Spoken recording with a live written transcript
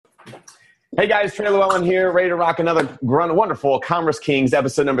Hey guys, Trey Llewellyn here, ready to rock another wonderful Commerce Kings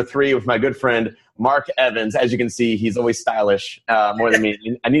episode number 3 with my good friend Mark Evans. As you can see, he's always stylish more than me.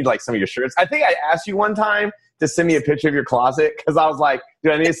 I need like some of your shirts. I think I asked you one time to send me a picture of your closet because I was like,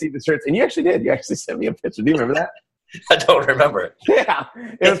 dude, I need to see the shirts. And you actually did. You actually sent me a picture. Do you remember that? I don't remember it. Yeah,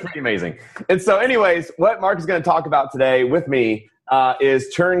 it was pretty amazing. And so anyways, what Mark is going to talk about today with me is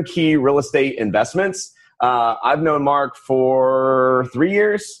turnkey real estate investments. I've known Mark for 3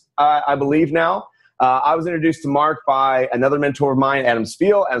 years. I believe now. I was introduced to Mark by another mentor of mine, Adam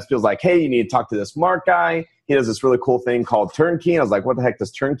Spiel. Adam Spiel's like, hey, you need to talk to this Mark guy. He does this really cool thing called turnkey. I was like, what the heck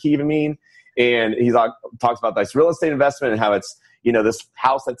does turnkey even mean? And he talks about this real estate investment and how it's, this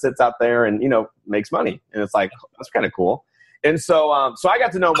house that sits out there and, makes money. And it's like, that's kind of cool. And so so I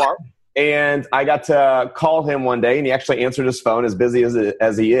got to know Mark and I got to call him one day and he actually answered his phone as busy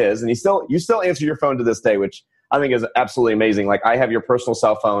as he is. And you still answer your phone to this day, which I think is absolutely amazing. Like I have your personal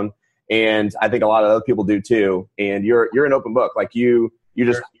cell phone, and I think a lot of other people do too. And you're an open book. Like you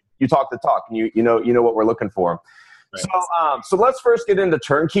talk the talk, and you know what we're looking for. Right. So let's first get into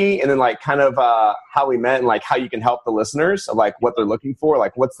turnkey, and then like kind of how we met, and like how you can help the listeners of like what they're looking for.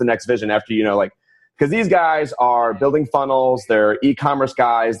 Like what's the next vision after because these guys are building funnels, they're e-commerce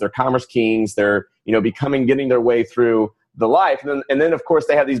guys, they're commerce kings, they're getting their way through the life, and then of course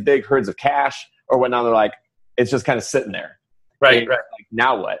they have these big herds of cash or whatnot. They're like, it's just kind of sitting there. Right. Like,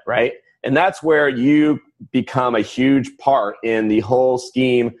 now what, right? And that's where you become a huge part in the whole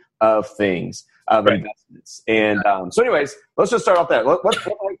scheme of things, of investments. And so anyways, let's just start off there. What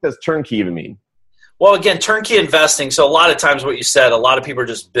does turnkey even mean? Well, again, turnkey investing. So a lot of times what you said, a lot of people are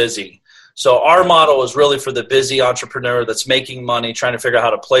just busy. So our model is really for the busy entrepreneur that's making money, trying to figure out how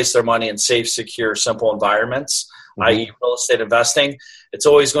to place their money in safe, secure, simple environments, i.e. real estate investing. It's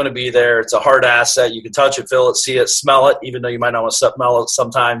always going to be there. It's a hard asset. You can touch it, feel it, see it, smell it, even though you might not want to smell it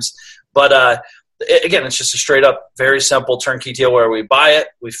sometimes. But again, it's just a straight up, very simple turnkey deal where we buy it,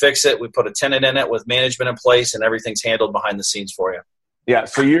 we fix it, we put a tenant in it with management in place, and everything's handled behind the scenes for you. Yeah.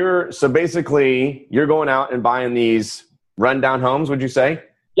 So basically you're going out and buying these rundown homes, would you say?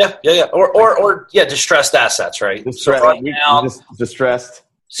 Yeah. Or distressed assets, right? Distressed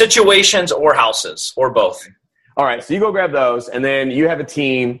situations or houses or both. All right, so you go grab those, and then you have a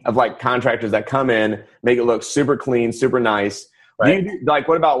team of like contractors that come in, make it look super clean, super nice. Right.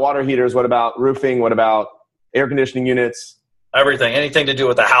 What about water heaters? What about roofing? What about air conditioning units? Everything, anything to do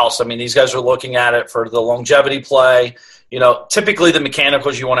with the house. I mean, these guys are looking at it for the longevity play. Typically the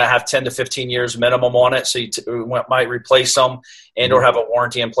mechanicals, you want to have 10 to 15 years minimum on it. So you might replace them and or have a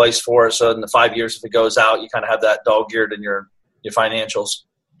warranty in place for it. So in the 5 years, if it goes out, you kind of have that dog-eared in your financials.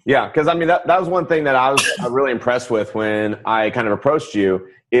 Yeah, because I mean that was one thing that I was really impressed with when I kind of approached you.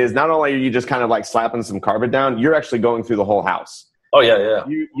 Is not only are you just kind of like slapping some carpet down, you're actually going through the whole house. Oh yeah.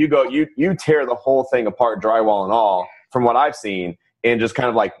 You tear the whole thing apart, drywall and all, from what I've seen, and just kind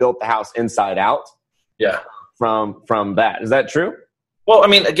of like built the house inside out. Yeah. From that, is that true? Well, I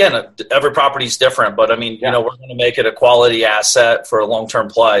mean, again, every property is different, but I mean, we're going to make it a quality asset for a long-term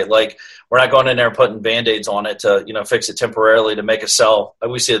play. Like, we're not going in there and putting Band-Aids on it to, fix it temporarily to make it sell.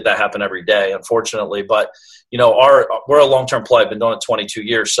 We see that happen every day, unfortunately. But, we're a long-term play. I've been doing it 22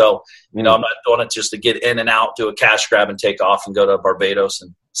 years. So, I'm not doing it just to get in and out, do a cash grab and take off and go to Barbados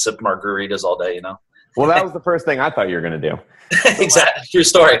and sip margaritas all day, Well, that was the first thing I thought you were going to do. Exactly. True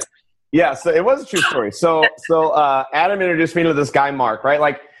story. Yeah, so it was a true story. So Adam introduced me to this guy, Mark, right?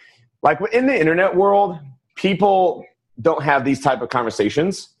 Like in the internet world, people don't have these type of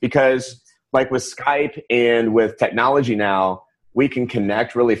conversations because like with Skype and with technology now, we can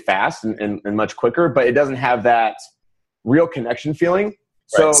connect really fast and much quicker, but it doesn't have that real connection feeling.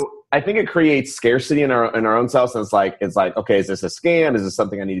 Right. So I think it creates scarcity in our own selves. And it's like, okay, is this a scam? Is this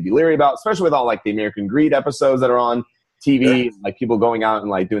something I need to be leery about? Especially with all like the American Greed episodes that are on TV, like people going out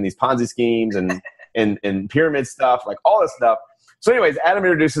and like doing these Ponzi schemes and pyramid stuff, like all this stuff. So anyways, Adam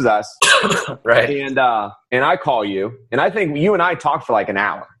introduces us. Right. And I call you, and I think you and I talked for like an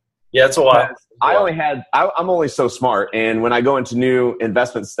hour. Yeah, it's a while. I'm only so smart. And when I go into new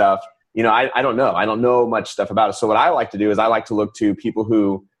investment stuff, I don't know. I don't know much stuff about it. So what I like to do is I like to look to people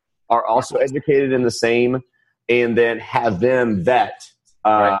who are also educated in the same, and then have them vet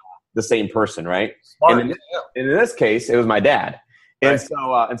the same person, right? And in this case, it was my dad. And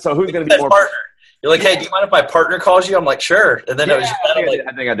so who's going to be more partner? You're like, hey, do you mind if my partner calls you? I'm like, sure. And then it was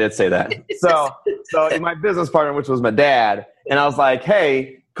I think I did say that. So my business partner, which was my dad, and I was like,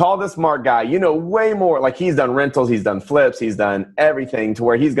 hey, call this Mark guy. Way more. Like he's done rentals, he's done flips, he's done everything to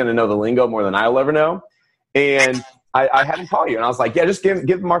where he's going to know the lingo more than I'll ever know. And I had him call you, and I was like, yeah, just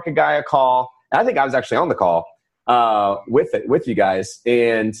give Mark a guy a call. And I think I was actually on the call with you guys,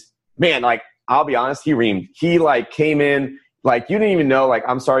 and man, like, I'll be honest, he reamed. He like came in, like, you didn't even know, like,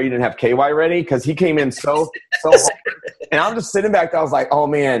 I'm sorry you didn't have KY ready, because he came in so hard. And I'm just sitting back there, I was like, oh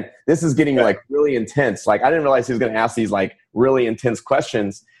man, this is getting like really intense. Like, I didn't realize he was going to ask these like really intense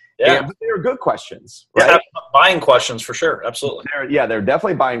questions. Yeah. But they were good questions, right? Yeah, buying questions for sure. Absolutely. They're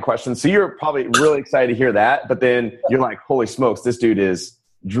definitely buying questions. So you're probably really excited to hear that. But then you're like, holy smokes, this dude is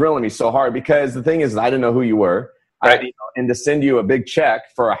drilling me so hard. Because the thing is, I didn't know who you were. Right. And to send you a big check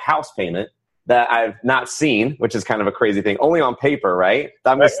for a house payment that I've not seen, which is kind of a crazy thing, only on paper, right?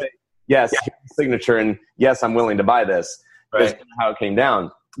 I'm going to say, yes, signature, and yes, I'm willing to buy this. That's how it came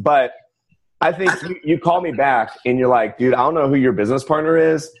down. But I think you call me back and you're like, dude, I don't know who your business partner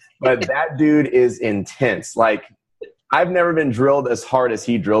is, but that dude is intense. Like, I've never been drilled as hard as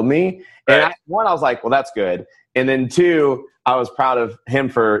he drilled me. And I was like, well, that's good. And then two, I was proud of him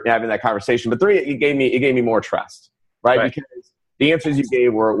for having that conversation. But three, it gave me more trust, right? Because the answers you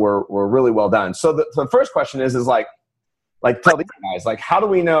gave were really well done. So the first question is like tell these guys, like, how do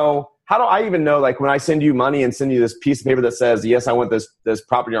we know? How do I even know, like, when I send you money and send you this piece of paper that says, yes, I want this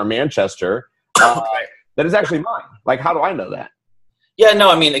property on Manchester, that is actually mine? Like, how do I know that? Yeah,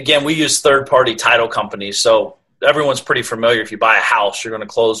 no, I mean, again, we use third-party title companies. So everyone's pretty familiar. If you buy a house, you're going to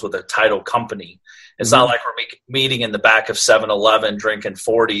close with a title company. It's not like we're meeting in the back of 7-Eleven drinking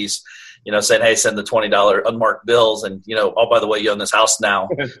 40s, saying, hey, send the $20 unmarked bills. And, oh, by the way, you own this house now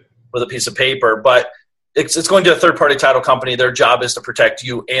with a piece of paper. But it's going to a third-party title company. Their job is to protect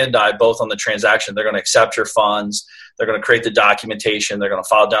you and I both on the transaction. They're going to accept your funds. They're going to create the documentation. They're going to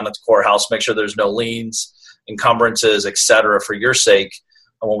file down at the courthouse, make sure there's no liens, encumbrances, et cetera, for your sake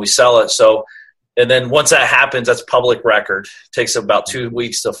when we sell it. So, and then once that happens, that's public record. It takes about 2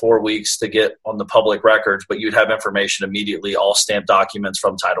 weeks to 4 weeks to get on the public records, but you'd have information immediately, all stamped documents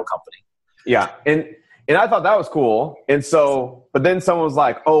from title company. Yeah. And I thought that was cool. And so, but then someone was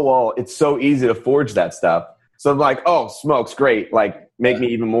like, oh, well, it's so easy to forge that stuff. So I'm like, oh, smokes, great. Like, make me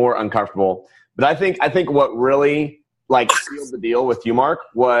even more uncomfortable. But I think what really like sealed the deal with you, Mark,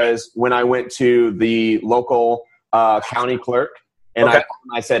 was when I went to the local county clerk and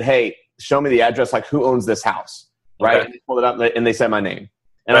I said, hey, show me the address, like, who owns this house, right? Okay. And they pulled it up and they said my name.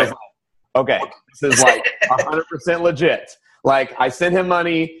 And I was like, okay, this is like 100% legit. Like, I sent him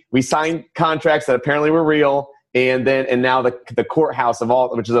money, we signed contracts that apparently were real, and now the courthouse of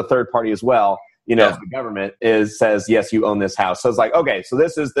all, which is a third party as well, the government says, yes, you own this house. So it's like, okay, so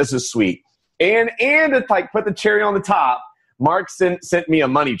this is sweet. And it's like, put the cherry on the top, Mark sent me a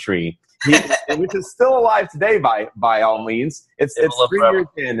money tree. Which is still alive today by all means. It's 3 years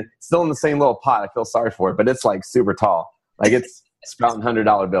in, still in the same little pot. I feel sorry for it, but it's like super tall. Like, it's sprouting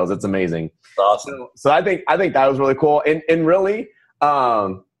 $100 bills. It's amazing. Awesome. So I think that was really cool. And really,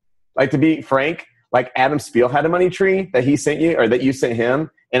 like, to be frank, like, Adam Spiel had a money tree that he sent you, or that you sent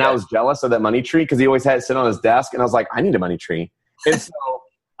him, and I was jealous of that money tree because he always had it sit on his desk, and I was like, I need a money tree. And so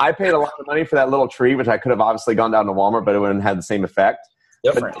I paid a lot of money for that little tree, which I could have obviously gone down to Walmart, but it wouldn't have had the same effect.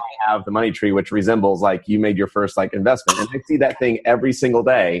 Different. But I have the money tree, which resembles like you made your first like investment, and I see that thing every single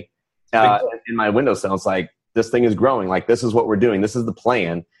day in my windowsill. It's like, this thing is growing. Like, this is what we're doing. This is the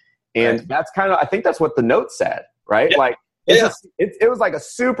plan, and that's kind of, I think that's what the note said, right? Yeah. Like, it was like a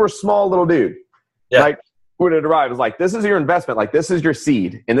super small little dude. Yeah. Like, when it arrived, it was like, this is your investment. Like, this is your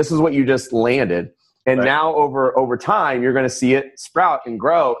seed, and this is what you just landed. And now over time, you're going to see it sprout and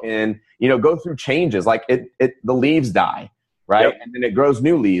grow, and go through changes. Like, the leaves die. Right. Yep. And then it grows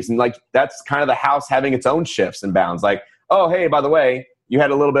new leaves. And like, that's kind of the house having its own shifts and bounds. Like, oh, hey, by the way, you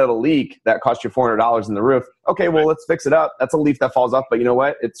had a little bit of a leak that cost you $400 in the roof. Okay, well, let's fix it up. That's a leaf that falls off, but you know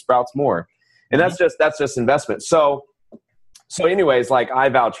what? It sprouts more. And that's just investment. So anyways, like, I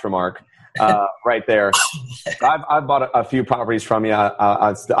vouch for Mark right there. I've bought a few properties from you.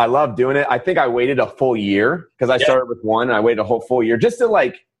 I love doing it. I think I waited a full year because I started with one and I waited a whole full year just to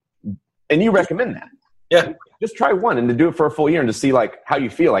like, and you recommend that. Yeah. Just try one and to do it for a full year and to see like how you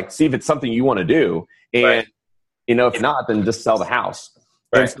feel, like see if it's something you want to do. And, if not, then just sell the house.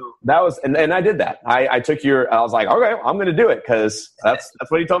 Right. And so that was, and I did that. I took I was like, okay, I'm going to do it because that's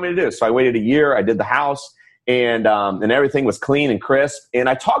what he told me to do. So I waited a year. I did the house and everything was clean and crisp. And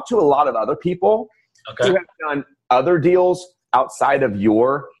I talked to a lot of other people who have done other deals outside of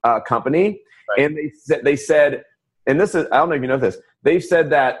your company. Right. And they said, and this is, I don't know if you know this, they've said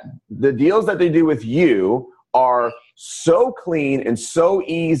that the deals that they do with you are so clean and so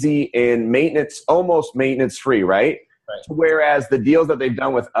easy and almost maintenance free, right? Whereas the deals that they've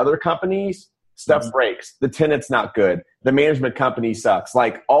done with other companies, stuff breaks. The tenant's not good. The management company sucks.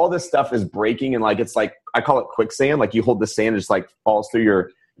 Like, all this stuff is breaking, and like, it's like, I call it quicksand. Like, you hold the sand, it just like falls through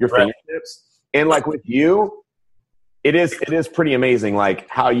your fingertips. And like with you, it is pretty amazing, like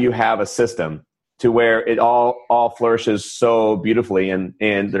how you have a system to where it all flourishes so beautifully. And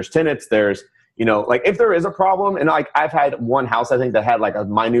there's tenants, there's, like if there is a problem, and like I've had one house, I think, that had like a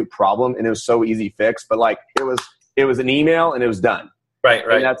minute problem and it was so easy fixed, but like it was an email and it was done. Right.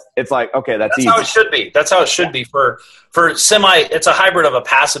 And it's like, okay, that's easy. How it should be. That's how it should be for it's a hybrid of a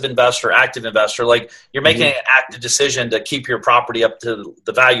passive investor, active investor. Like you're making an active decision to keep your property up to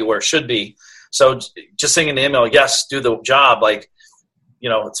the value where it should be. So just sending an email, yes, do the job. Like,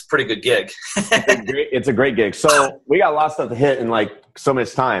 it's a pretty good gig. It's a great gig. So we got a lot of stuff to hit in like so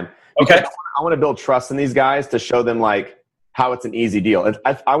much time. Okay. I want to build trust in these guys to show them like how it's an easy deal.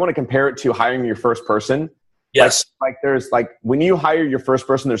 I want to compare it to hiring your first person. Yes. Like there's like when you hire your first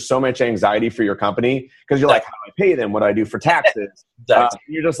person, there's so much anxiety for your company because you're like, how do I pay them? What do I do for taxes?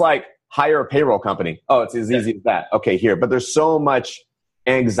 You're just like, hire a payroll company. Oh, it's as easy as that. Okay, here. But there's so much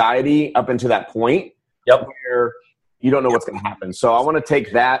anxiety up until that point where you don't know what's going to happen. So I want to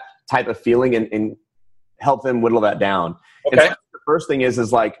take that type of feeling and help them whittle that down. Okay. And so the first thing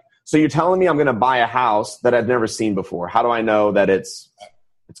is like, so you're telling me I'm going to buy a house that I've never seen before. How do I know that it's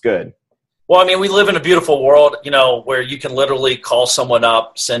good? Well, I mean, we live in a beautiful world, where you can literally call someone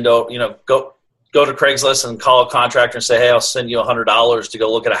up, go to Craigslist and call a contractor and say, hey, I'll send you $100 to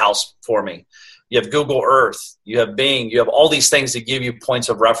go look at a house for me. You have Google Earth, you have Bing, you have all these things that give you points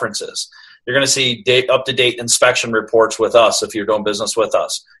of references. You're going to see up-to-date inspection reports with us if you're doing business with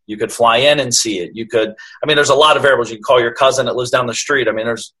us. You could fly in and see it. There's a lot of variables. You can call your cousin that lives down the street. I mean,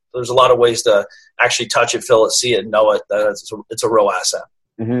 there's a lot of ways to actually touch it, feel it, see it, know it. It's a real asset.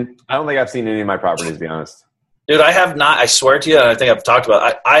 Mm-hmm. I don't think I've seen any of my properties, to be honest. Dude, I have not. I swear to you, and I think I've talked about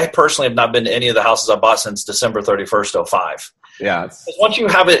it. I personally have not been to any of the houses I bought since December 31st, 2005. Yeah. Once you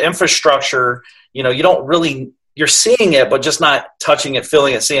have an infrastructure, you don't really – you're seeing it, but just not touching it,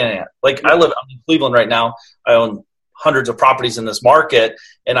 feeling it, seeing it. Like I'm in Cleveland right now. I own hundreds of properties in this market,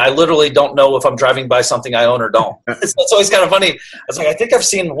 and I literally don't know if I'm driving by something I own or don't. It's always kind of funny. I was like, I think I've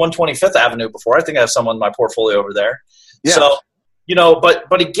seen 125th Avenue before. I think I have some in my portfolio over there. Yeah. So –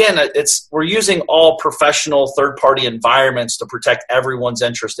 but again, we're using all professional third-party environments to protect everyone's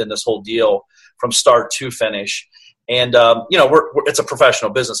interest in this whole deal from start to finish. And it's a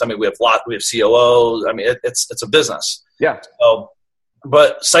professional business. I mean, we have COOs. I mean, it's a business. Yeah. So,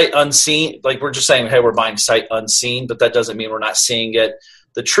 but sight unseen, like we're just saying, hey, we're buying sight unseen, but that doesn't mean we're not seeing it.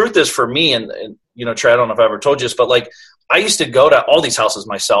 The truth is, for me, and Trey, I don't know if I ever told you this, but like I used to go to all these houses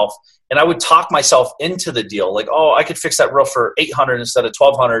myself. And I would talk myself into the deal, like, oh, I could fix that roof for $800 instead of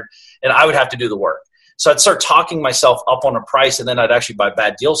 $1,200, and I would have to do the work. So I'd start talking myself up on a price, and then I'd actually buy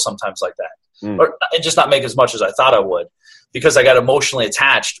bad deals sometimes like that, and just not make as much as I thought I would, because I got emotionally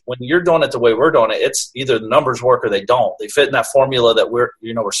attached. When you're doing it the way we're doing it, it's either the numbers work or they don't. They fit in that formula that we're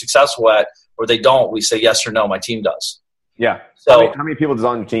successful at, or they don't. We say yes or no. My team does. Yeah. So how many people is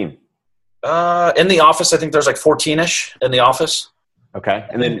on your team? In the office, I think there's like 14-ish in the office. Okay,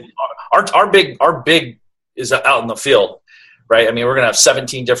 and then. Our big is out in the field, right? I mean, we're going to have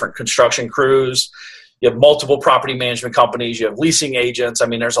 17 different construction crews. You have multiple property management companies. You have leasing agents. I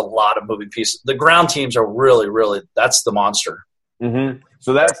mean, there's a lot of moving pieces. The ground teams are really, really, that's the monster. Mm-hmm.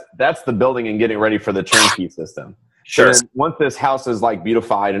 So that's the building and getting ready for the turnkey system. Sure. So once this house is like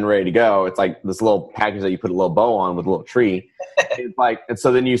beautified and ready to go, it's like this little package that you put a little bow on with a little tree. It's like, and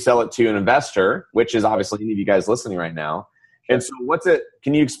so then you sell it to an investor, which is obviously any of you guys listening right now. And so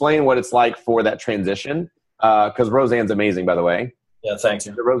can you explain what it's like for that transition? Because Roseanne's amazing, by the way. Yeah, thanks.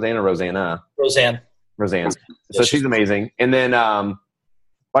 Is it Roseanne or Rosanna? Roseanne. So she's amazing. And then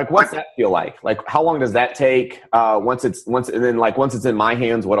what's that feel like? Like how long does that take? Once it's in my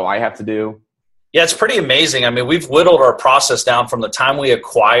hands, what do I have to do? Yeah, it's pretty amazing. I mean, we've whittled our process down from the time we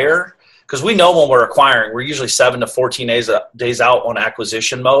acquire, because we know when we're acquiring, we're usually 7 to 14 days out on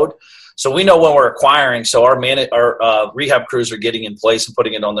acquisition mode. So we know when we're acquiring, so our rehab crews are getting in place and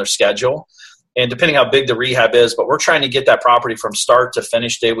putting it on their schedule. And depending how big the rehab is, but we're trying to get that property from start to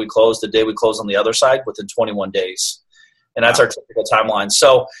finish the day we close on the other side within 21 days. And that's our typical timeline.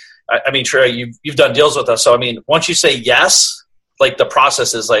 So, I mean, Trey, you've done deals with us. So, I mean, once you say yes, like the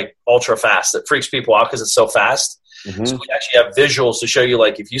process is like ultra fast. It freaks people out because it's so fast. Mm-hmm. So we actually have visuals to show you,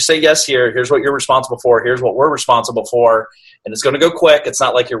 like, if you say yes here, here's what you're responsible for. Here's what we're responsible for. And it's going to go quick. It's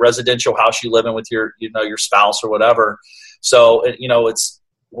not like your residential house you live in with your spouse or whatever. So, it's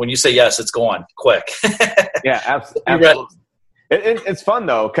when you say yes, it's going quick. Yeah, absolutely. It's fun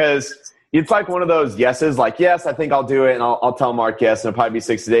though, because it's like one of those yeses, like, yes, I think I'll do it. And I'll tell Mark yes, and it'll probably be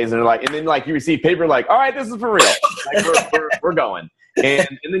 60 days. And they're like, and then like you receive paper, like, all right, this is for real. Like we're going. And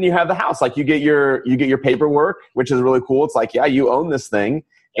then you have the house, like you get your paperwork, which is really cool. It's like, yeah, you own this thing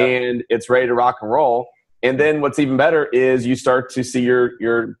and it's ready to rock and roll. And then what's even better is you start to see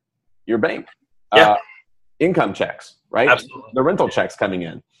your bank income checks, right? Absolutely. The rental checks coming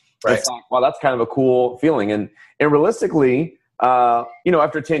in. Right. It's like, wow, that's kind of a cool feeling. And realistically,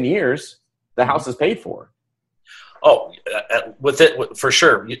 after 10 years, the house is paid for. Oh, with it for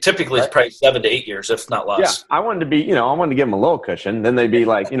sure. Typically, it's probably 7 to 8 years, if not less. Yeah, I wanted to be, I wanted to give them a little cushion. Then they'd be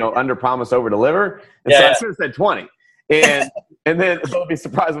like, under promise, over deliver. And so I should have said 20, and then they'll be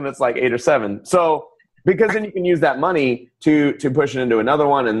surprised when it's like 8 or 7. So because then you can use that money to push it into another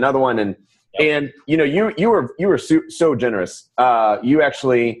one and another one, and you were so generous. You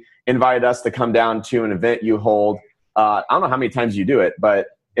actually invited us to come down to an event you hold. I don't know how many times you do it, but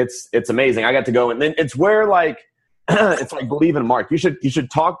it's amazing. I got to go, and then it's where like. It's like Believe in Mark. You should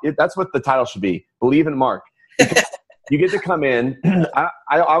talk. That's what the title should be. Believe in Mark. You get to come in.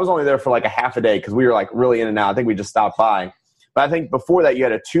 I was only there for like a half a day because we were like really in and out. I think we just stopped by. But I think before that you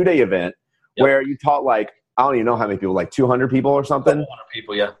had a 2-day event where you taught like, I don't even know how many people, like 200 people or something. 200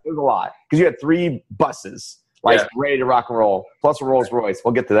 people, yeah. It was a lot because you had 3 buses ready to rock and roll, plus a Rolls Royce.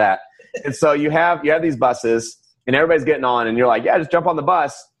 We'll get to that. And so you have these buses and everybody's getting on and you're like, yeah, just jump on the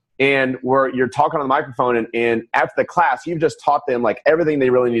bus. And you're talking on the microphone, and after the class, you've just taught them like everything they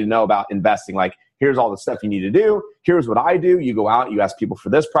really need to know about investing. Like, here's all the stuff you need to do. Here's what I do. You go out, you ask people for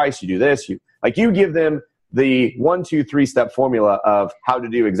this price, you do this. You give them the 1, 2, 3 step formula of how to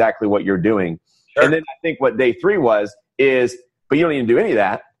do exactly what you're doing. Sure. And then I think what day 3 is, but you don't need to do any of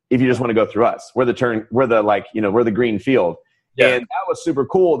that if you just want to go through us. We're the green field. Yeah. And that was super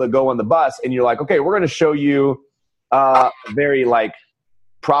cool to go on the bus, and you're like, okay, we're going to show you very like.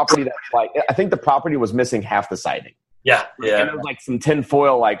 Property that's like, I think the property was missing half the siding. Yeah. And there was like some tin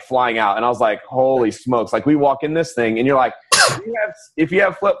foil like flying out. And I was like, holy smokes. Like we walk in this thing and you're like, if you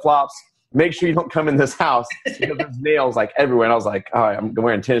have flip flops, make sure you don't come in this house because there's nails like everywhere. And I was like, all right, I'm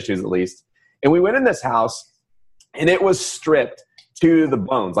wearing tennis shoes at least. And we went in this house and it was stripped to the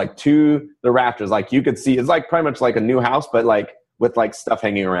bones, like to the rafters. Like you could see, it's like pretty much like a new house, but like with like stuff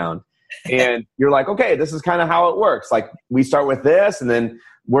hanging around. And you're like, okay, this is kind of how it works. Like we start with this and then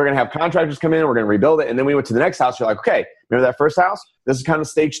we're going to have contractors come in, we're going to rebuild it. And then we went to the next house. You're like, okay, remember that first house? This is kind of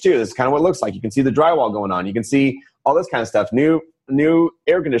stage 2. This is kind of what it looks like. You can see the drywall going on. You can see all this kind of stuff, new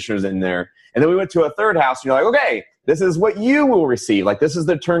air conditioners in there. And then we went to a third house and you're like, okay, this is what you will receive. Like this is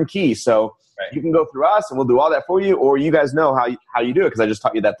the turnkey. So you can go through us and we'll do all that for you, or you guys know how you do it because I just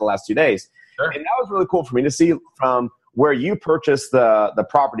taught you that the last 2 days. Sure. And that was really cool for me to see from where you purchased the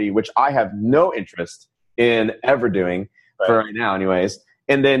property, which I have no interest in ever doing for right now anyways.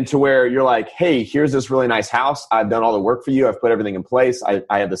 And then to where you're like, hey, here's this really nice house. I've done all the work for you. I've put everything in place. I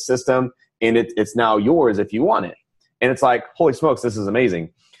have the system, and it's now yours if you want it. And it's like, holy smokes, this is amazing.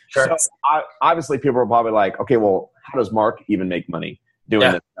 Sure. So obviously people are probably like, okay, well, how does Mark even make money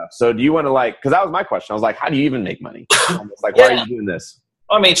doing this stuff? So do you want to because that was my question. I was like, how do you even make money? It's like, why are you doing this?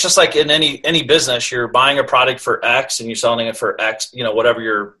 I mean, it's just like in any business, you're buying a product for X and you're selling it for X, whatever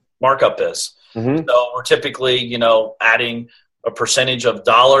your markup is. Mm-hmm. So we're typically, adding a percentage of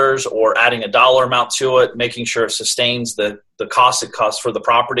dollars or adding a dollar amount to it, making sure it sustains the cost it costs for the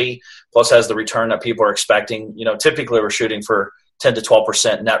property, plus has the return that people are expecting. Typically we're shooting for 10 to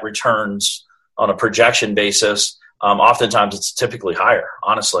 12% net returns on a projection basis. Oftentimes it's typically higher,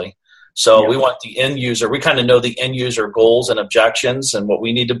 honestly. So we want the end user. We kind of know the end user goals and objections and what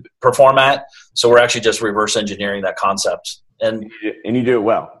we need to perform at. So we're actually just reverse engineering that concept. And you do it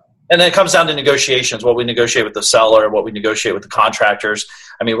well. And then it comes down to negotiations, what we negotiate with the seller, what we negotiate with the contractors.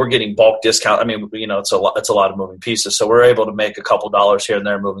 I mean, we're getting bulk discount. I mean, it's a lot of moving pieces. So we're able to make a couple dollars here and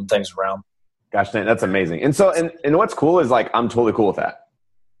there moving things around. Gosh, that's amazing. And so, and what's cool is like, I'm totally cool with that.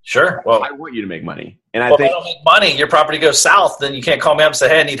 Sure. Well, I want you to make money. And I think if I don't make money, your property goes south, then you can't call me up and say,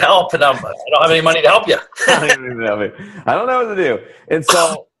 hey, I need help. And I don't have any money to help you. I don't know what to do. And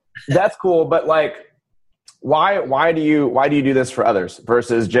so that's cool. But like, why do you do this for others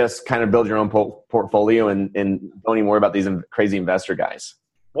versus just kind of build your own portfolio and don't even worry about these crazy investor guys?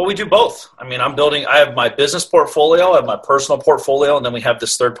 Well, we do both. I mean, I have my business portfolio, I have my personal portfolio, and then we have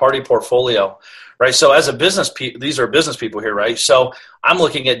this third-party portfolio, right? So as a these are business people here, right? So I'm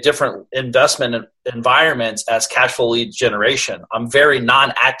looking at different investment environments as cash flow lead generation. I'm very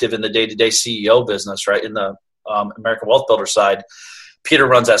non-active in the day-to-day CEO business, right? In the American Wealth Builder side. Peter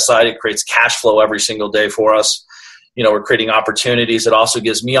runs that side. It creates cash flow every single day for us. We're creating opportunities. It also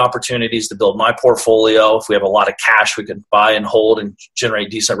gives me opportunities to build my portfolio. If we have a lot of cash, we can buy and hold and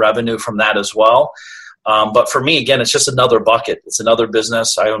generate decent revenue from that as well. But for me, again, it's just another bucket. It's another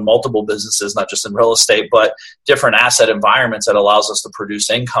business. I own multiple businesses, not just in real estate, but different asset environments that allows us to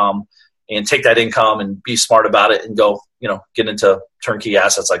produce income and take that income and be smart about it and go, get into turnkey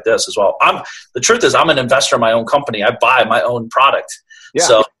assets like this as well. The truth is I'm an investor in my own company. I buy my own product. Yeah.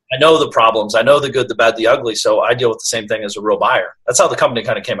 So I know the problems. I know the good, the bad, the ugly. So I deal with the same thing as a real buyer. That's how the company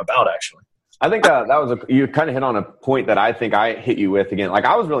kind of came about, actually. I think you kind of hit on a point that I think I hit you with again. Like,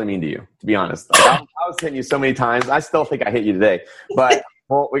 I was really mean to you, to be honest. Like, I was hitting you so many times. I still think I hit you today, but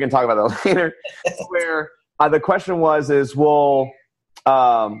we can talk about that later. Where the question is, why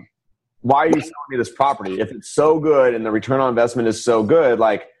are you selling me this property? If it's so good and the return on investment is so good,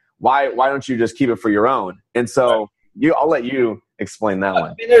 like, why don't you just keep it for your own? And so I'll let you explain that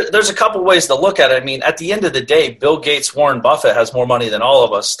one. I mean, there's a couple ways to look at it. I mean, at the end of the day, Bill Gates, Warren Buffett has more money than all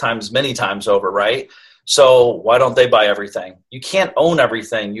of us many times over, right? So why don't they buy everything? You can't own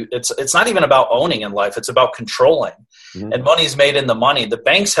everything. It's not even about owning in life. It's about controlling. Mm-hmm. And money's made in the money. The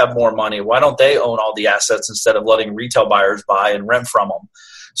banks have more money. Why don't they own all the assets instead of letting retail buyers buy and rent from them?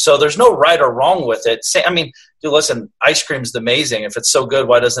 So there's no right or wrong with it. Dude, listen, ice cream's amazing. If it's so good,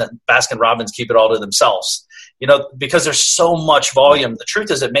 why doesn't Baskin Robbins keep it all to themselves? Because there's so much volume. The truth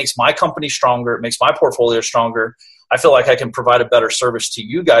is it makes my company stronger. It makes my portfolio stronger. I feel like I can provide a better service to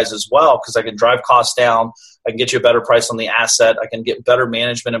you guys as well because I can drive costs down. I can get you a better price on the asset. I can get better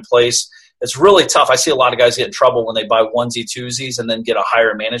management in place. It's really tough. I see a lot of guys get in trouble when they buy onesie twosies and then get a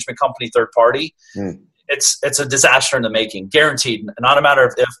higher management company, third party. It's a disaster in the making, guaranteed. Not a matter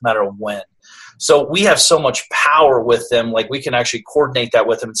of if, a matter of when. So we have so much power with them. Like, we can actually coordinate that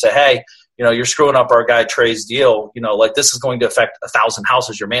with them and say, hey, you're screwing up our guy Trey's deal. Like, this is going to affect 1,000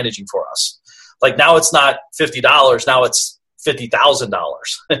 houses you're managing for us. Like, now it's not $50. Now it's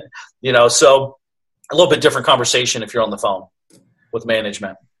 $50,000. So a little bit different conversation if you're on the phone with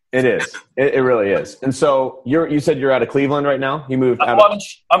management. It is. It really is. And so you said you're out of Cleveland right now? You moved out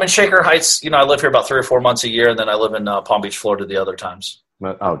I'm in Shaker Heights. I live here about 3 or 4 months a year, and then I live in Palm Beach, Florida the other times.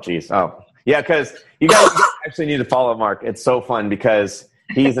 Oh, geez. Oh, yeah, because you guys actually need to follow Mark. It's so fun because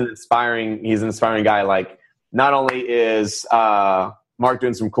he's an inspiring guy. Like, not only is Mark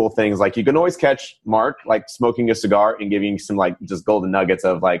doing some cool things, like, you can always catch Mark, like, smoking a cigar and giving some, like, just golden nuggets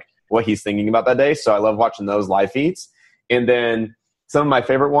of, like, what he's thinking about that day. So I love watching those live feeds. And then some of my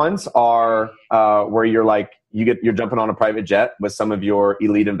favorite ones are where you're jumping on a private jet with some of your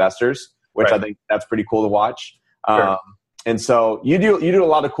elite investors, which right. I think that's pretty cool to watch. Sure. And so you do a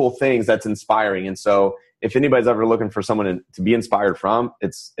lot of cool things that's inspiring. And so if anybody's ever looking for someone to be inspired from,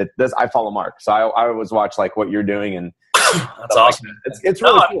 I follow Mark. So I always watch, like, what you're doing, and that's awesome. Like, it's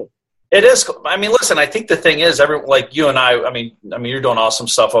really cool. It is. I mean, listen, I think the thing is, like you and I mean, you're doing awesome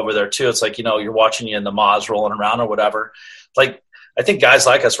stuff over there too. It's like, you're watching you in the Moz rolling around or whatever. Like, I think guys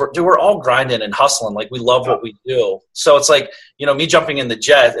like us, we're all grinding and hustling. Like, we love what we do. So it's like, me jumping in the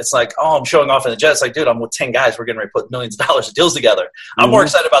jet, it's like, oh, I'm showing off in the jet. It's like, dude, I'm with 10 guys. We're getting ready to put millions of dollars of deals together. I'm more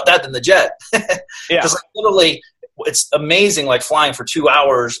excited about that than the jet. Because like, literally, it's amazing, like, flying for 2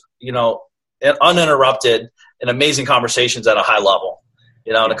 hours, uninterrupted, and amazing conversations at a high level,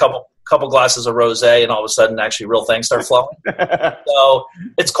 and a couple glasses of rosé, and all of a sudden actually real things start flowing. So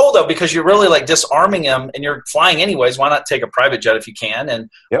it's cool though, because you're really, like, disarming them, and you're flying anyways. Why not take a private jet if you can? And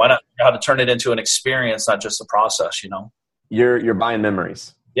why not know how to turn it into an experience, not just a process, You're buying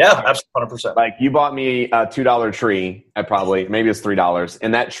memories. Yeah, absolutely. 100%. Like, you bought me a $2 tree at maybe it's $3.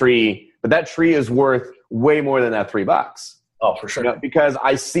 And that tree is worth way more than that $3. Oh, for sure. Because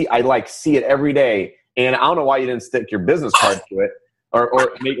I see it every day. And I don't know why you didn't stick your business card to it.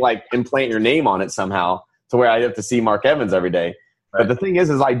 Or make, like, implant your name on it somehow to where I have to see Mark Evans every day. Right. But the thing is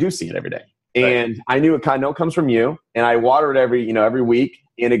I do see it every day. And right. I knew it kind of comes from you, and I water it every week,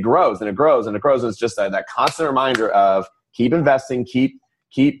 and it grows and it grows and it grows. And it's just that constant reminder of keep investing, keep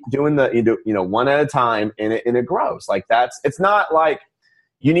doing one at a time, and it grows. Like, it's not like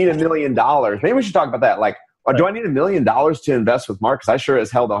you need $1 million. Maybe we should talk about that. Like, right. Do I need $1 million to invest with Mark? Because I sure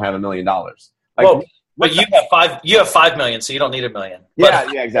as hell don't have $1 million. Like, well, but you have 5 million, so you don't need $1 million. Yeah,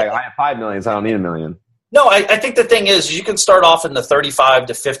 exactly. I have 5 million, so I don't need $1 million. No, I think the thing is you can start off in the 35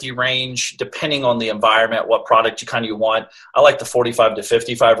 to 50 range, depending on the environment, what product you want. I like the 45 to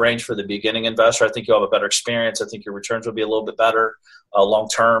 55 range for the beginning investor. I think you'll have a better experience. I think your returns will be a little bit better long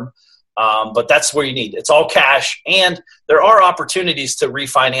term. But that's where you need. It's all cash, and there are opportunities to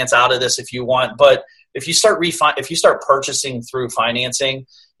refinance out of this if you want. But if you start purchasing through financing,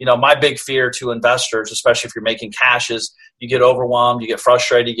 my big fear to investors, especially if you're making cash, is you get overwhelmed, you get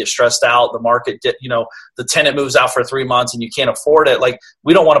frustrated, you get stressed out. The market, the tenant moves out for 3 months and you can't afford it. Like,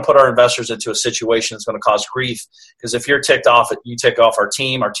 we don't want to put our investors into a situation that's going to cause grief, because if you're ticked off, you tick off our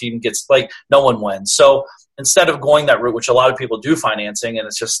team gets, like, no one wins. So instead of going that route, which a lot of people do financing, and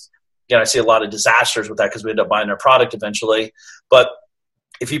it's just, I see a lot of disasters with that because we end up buying their product eventually. But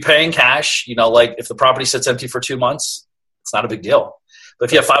if you pay in cash, like if the property sits empty for 2 months, it's not a big deal. But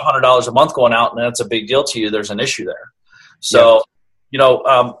if you have $500 a month going out and that's a big deal to you, there's an issue there. So,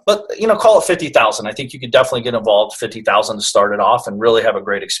 call it 50,000. I think you could definitely get involved 50,000 to start it off and really have a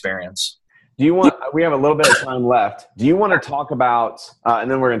great experience. We have a little bit of time left. Do you want to talk about, and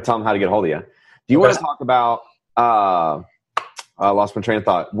then we're going to tell them how to get a hold of you. Do you want to talk about, I lost my train of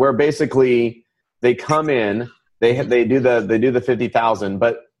thought, where basically they come in, they do the 50,000,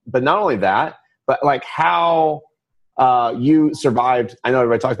 but not only that, but like how you survived. I know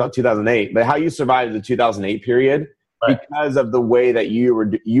everybody talks about 2008, but how you survived the 2008 period because of the way that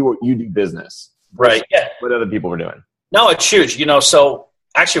you do business, right? Yeah. What other people were doing. No, it's huge. So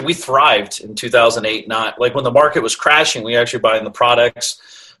actually we thrived in 2008. Not like when the market was crashing, we actually buying the products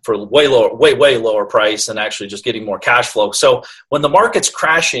for way lower price and actually just getting more cash flow. So when the market's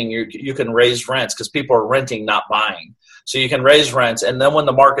crashing, you can raise rents because people are renting, not buying. So you can raise rents. And then when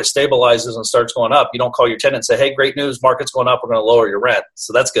the market stabilizes and starts going up, you don't call your tenant and say, hey, great news, market's going up, we're going to lower your rent.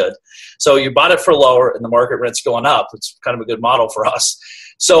 So that's good. So you bought it for lower and the market rent's going up. It's kind of a good model for us.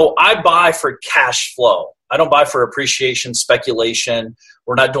 So I buy for cash flow. I don't buy for appreciation, speculation.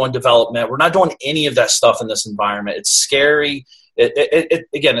 We're not doing development. We're not doing any of that stuff in this environment. It's scary.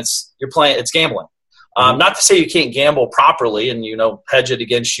 Again, it's gambling. Not to say you can't gamble properly and hedge it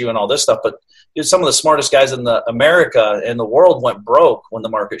against you and all this stuff, but some of the smartest guys in America and the world went broke when the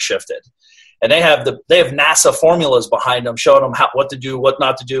market shifted, and they have NASA formulas behind them showing them what to do, what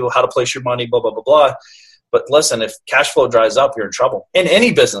not to do, how to place your money, blah blah blah blah. But listen, if cash flow dries up, you're in trouble in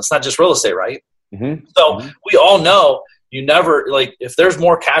any business, not just real estate, right? Mm-hmm. So we all know you never if there's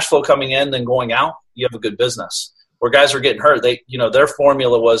more cash flow coming in than going out, you have a good business. Where guys are getting hurt, their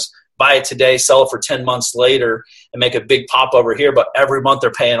formula was buy it today, sell it for 10 months later, and make a big pop over here. But every month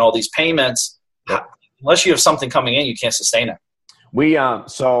they're paying all these payments. Unless you have something coming in, you can't sustain it.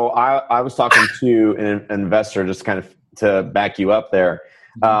 So I was talking to an investor just kind of to back you up there.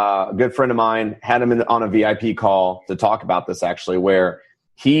 A good friend of mine had him on a VIP call to talk about this actually, where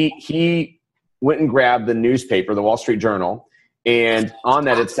he went and grabbed the newspaper, the Wall Street Journal, and on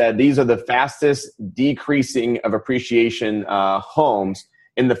that it said these are the fastest decreasing of appreciation homes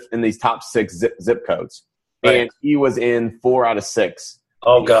in these top 6 zip codes, right. And he was in 4 out of 6.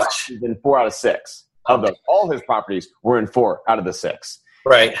 Oh gosh, he's in 4 out of 6 of those. All his properties were in 4 out of the 6.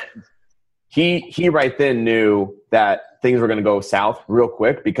 Right. He right then knew that things were going to go south real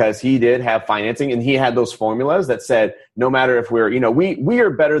quick because he did have financing and he had those formulas that said no matter if we're we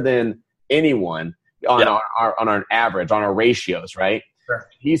are better than anyone on our average, on our ratios, right? Sure.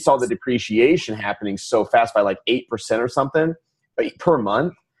 He saw the depreciation happening so fast by like 8% or something per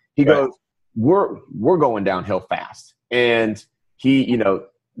month. He goes, we're going downhill fast. And he,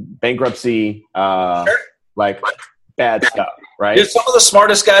 bankruptcy, like bad stuff, right? Dude, some of the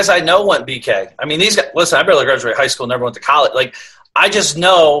smartest guys I know went BK. I mean, these guys, listen, I barely graduated high school, never went to college. I just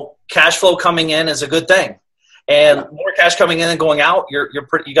know cash flow coming in is a good thing. And more cash coming in and going out, you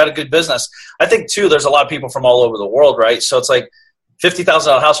got a good business. I think too, there's a lot of people from all over the world, right? So it's like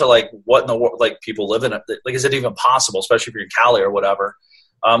 $50,000 house are like, what in the world? Like people live in it. Like, is it even possible? Especially if you're in Cali or whatever.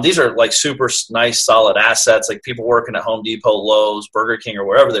 These are like super nice, solid assets. Like people working at Home Depot, Lowe's, Burger King, or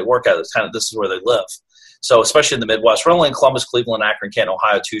wherever they work at. It's kind of this is where they live. So especially in the Midwest, we're only in Columbus, Cleveland, Akron, Canton,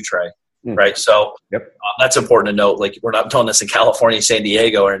 Ohio, too, Trey. Right. So that's important to note. Like we're not doing this in California, San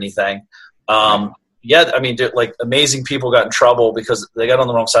Diego, or anything. Yeah, I mean, like amazing people got in trouble because they got on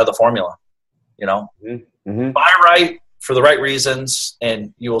the wrong side of the formula. Buy right for the right reasons,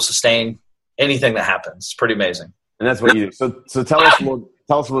 and you will sustain anything that happens. It's pretty amazing. And that's what you do. So tell us a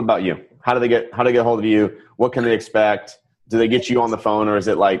little about you. How do they get a hold of you? What can they expect? Do they get you on the phone, or is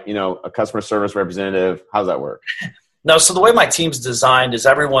it like a customer service representative? How does that work? No, so the way my team's designed is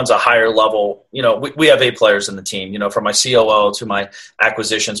everyone's a higher level. We have 8 players in the team, from my COO to my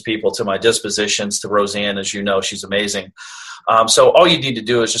acquisitions people to my dispositions to Roseanne, as you know, she's amazing. So all you need to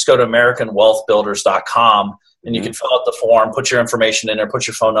do is just go to AmericanWealthBuilders.com and you can fill out the form, put your information in there, put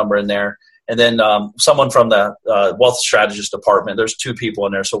your phone number in there. And then someone from the wealth strategist department, there's 2 people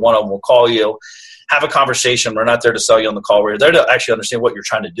in there. So one of them will call you, have a conversation. We're not there to sell you on the call. We're there to actually understand what you're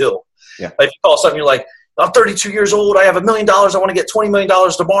trying to do. Yeah. Like if you call something, you're like, I'm 32 years old. I have $1 million. I want to get $20 million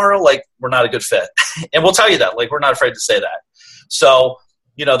tomorrow. Like, we're not a good fit. And we'll tell you that. Like, we're not afraid to say that. So,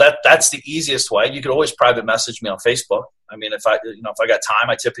 that's the easiest way. You could always private message me on Facebook. I mean, if I got time,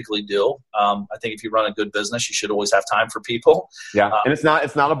 I typically do. I think if you run a good business, you should always have time for people. Yeah. And it's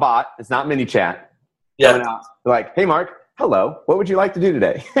not a bot. It's not ManyChat. Yeah. Like, hey, Mark, hello. What would you like to do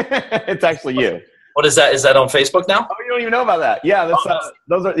today? It's actually you. What is that? Is that on Facebook now? Oh, you don't even know about that. Yeah,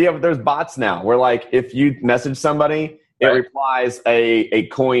 there's bots now where like if you message somebody, it replies a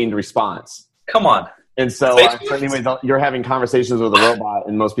coined response. Come on. And so, anyways, you're having conversations with a robot,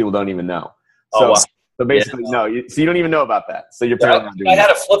 and most people don't even know. So, so basically, no. So you don't even know about that. So you're apparently not doing I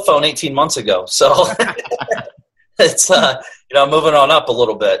had a flip phone 18 months ago, so it's moving on up a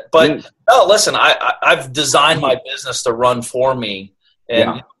little bit. But no, listen, I've designed my business to run for me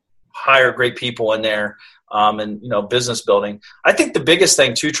and hire great people in there. And business building. I think the biggest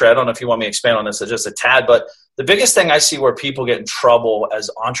thing too, Trey, I don't know if you want me to expand on this just a tad, but the biggest thing I see where people get in trouble as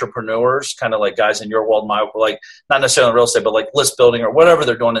entrepreneurs, kind of like guys in your world, like not necessarily in real estate, but like list building or whatever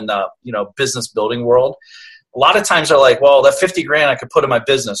they're doing in the business building world. A lot of times they're like, well, that 50 grand I could put in my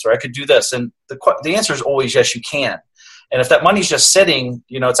business, or I could do this, and the answer is always yes, you can. And if that money's just sitting,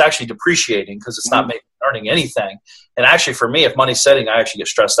 it's actually depreciating because it's not earning anything. And actually, for me, if money's sitting, I actually get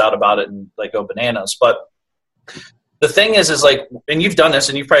stressed out about it and like go bananas. But the thing is like, and you've done this,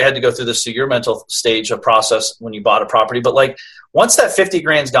 and you've probably had to go through this to your mental stage of process when you bought a property. But like, once that 50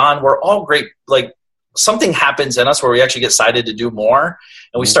 grand's gone, we're all great. Like, something happens in us where we actually get excited to do more,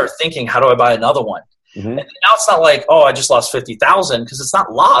 and we start thinking, how do I buy another one? And now it's not like, oh, I just lost 50,000, because it's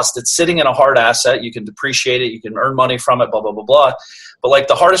not lost. It's sitting in a hard asset. You can depreciate it. You can earn money from it, blah, blah, blah, blah. But like,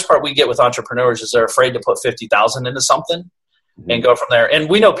 the hardest part we get with entrepreneurs is they're afraid to put 50,000 into something and go from there. And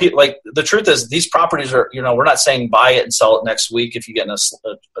we know people, like, the truth is these properties are, we're not saying buy it and sell it next week if you get in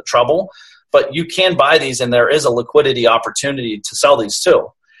a trouble, but you can buy these, and there is a liquidity opportunity to sell these too.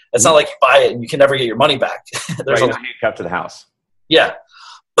 It's not like you buy it and you can never get your money back. There's a handcuff to the house. Yeah.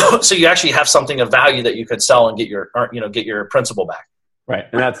 So you actually have something of value that you could sell and get your principal back. Right.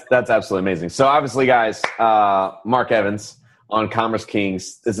 And that's absolutely amazing. So obviously, guys, Mark Evans on Commerce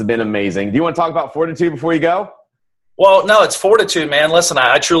Kings, this has been amazing. Do you want to talk about Fortitude before you go? Well, no, it's Fortitude, man. Listen,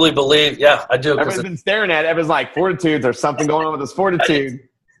 I truly believe, I do. Everyone's been staring at it. Everyone's like, Fortitude, there's something going on with this Fortitude.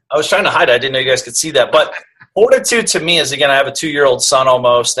 I was trying to hide it. I didn't know you guys could see that. But Fortitude to me is, again, I have a 2-year-old son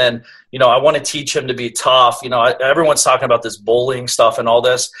almost, and I want to teach him to be tough. Everyone's talking about this bullying stuff and all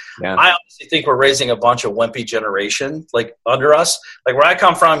this. Yeah. I honestly think we're raising a bunch of wimpy generation, like, under us. Like, where I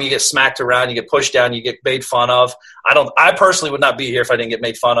come from, you get smacked around, you get pushed down, you get made fun of. I personally would not be here if I didn't get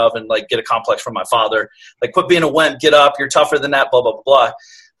made fun of and like get a complex from my father. Like, quit being a wimp, get up, you're tougher than that, blah, blah, blah, blah.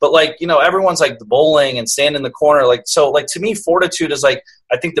 But like, everyone's like the bullying and stand in the corner. Like, so like, to me, Fortitude is like,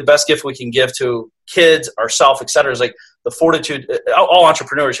 I think the best gift we can give to kids, ourselves, et cetera, is like the Fortitude. All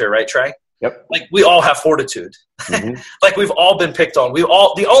entrepreneurs here, right, Trey? Yep. Like, we all have Fortitude. Like, we've all been picked on.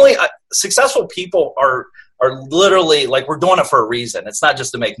 The only successful people are literally like, we're doing it for a reason. It's not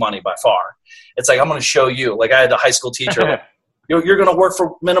just to make money by far. It's like, I'm going to show you. Like, I had a high school teacher. Like, you're going to work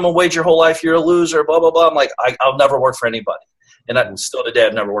for minimum wage your whole life. You're a loser, blah, blah, blah. I'm like, I'll never work for anybody. And still today,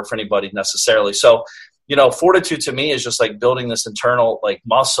 I've never worked for anybody necessarily. So, Fortitude to me is just like building this internal like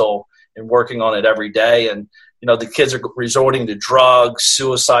muscle and working on it every day. And, the kids are resorting to drugs,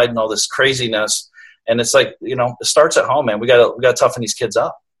 suicide, and all this craziness. And it's like, it starts at home, man. We got to toughen these kids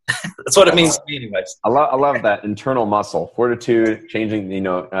up. That's what it means to me anyways. I love that internal muscle. Fortitude, changing,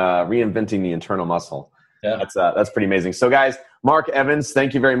 reinventing the internal muscle. Yeah. That's pretty amazing. So guys, Mark Evans,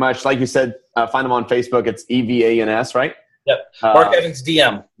 thank you very much. Like you said, find him on Facebook. It's EVANS, right? Yep. Mark Evans,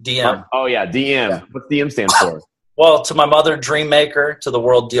 DM. Oh, yeah, DM. Yeah. What's DM stand for? Well, to my mother, dream maker, to the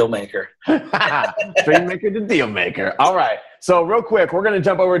world, deal maker. Dream maker to deal maker. All right. So real quick, we're going to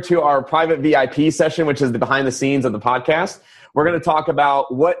jump over to our private VIP session, which is the behind the scenes of the podcast. We're going to talk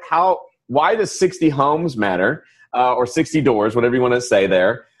about why does 60 homes matter, or 60 doors, whatever you want to say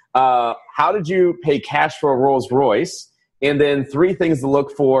there. How did you pay cash for a Rolls Royce? And then 3 things to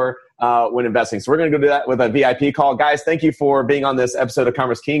look for when investing. So we're going to go do that with a VIP call. Guys, thank you for being on this episode of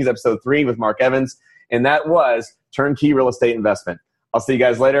Commerce Kings, episode 3 with Mark Evans. And that was Turnkey Real Estate Investment. I'll see you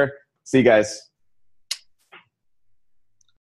guys later. See you guys.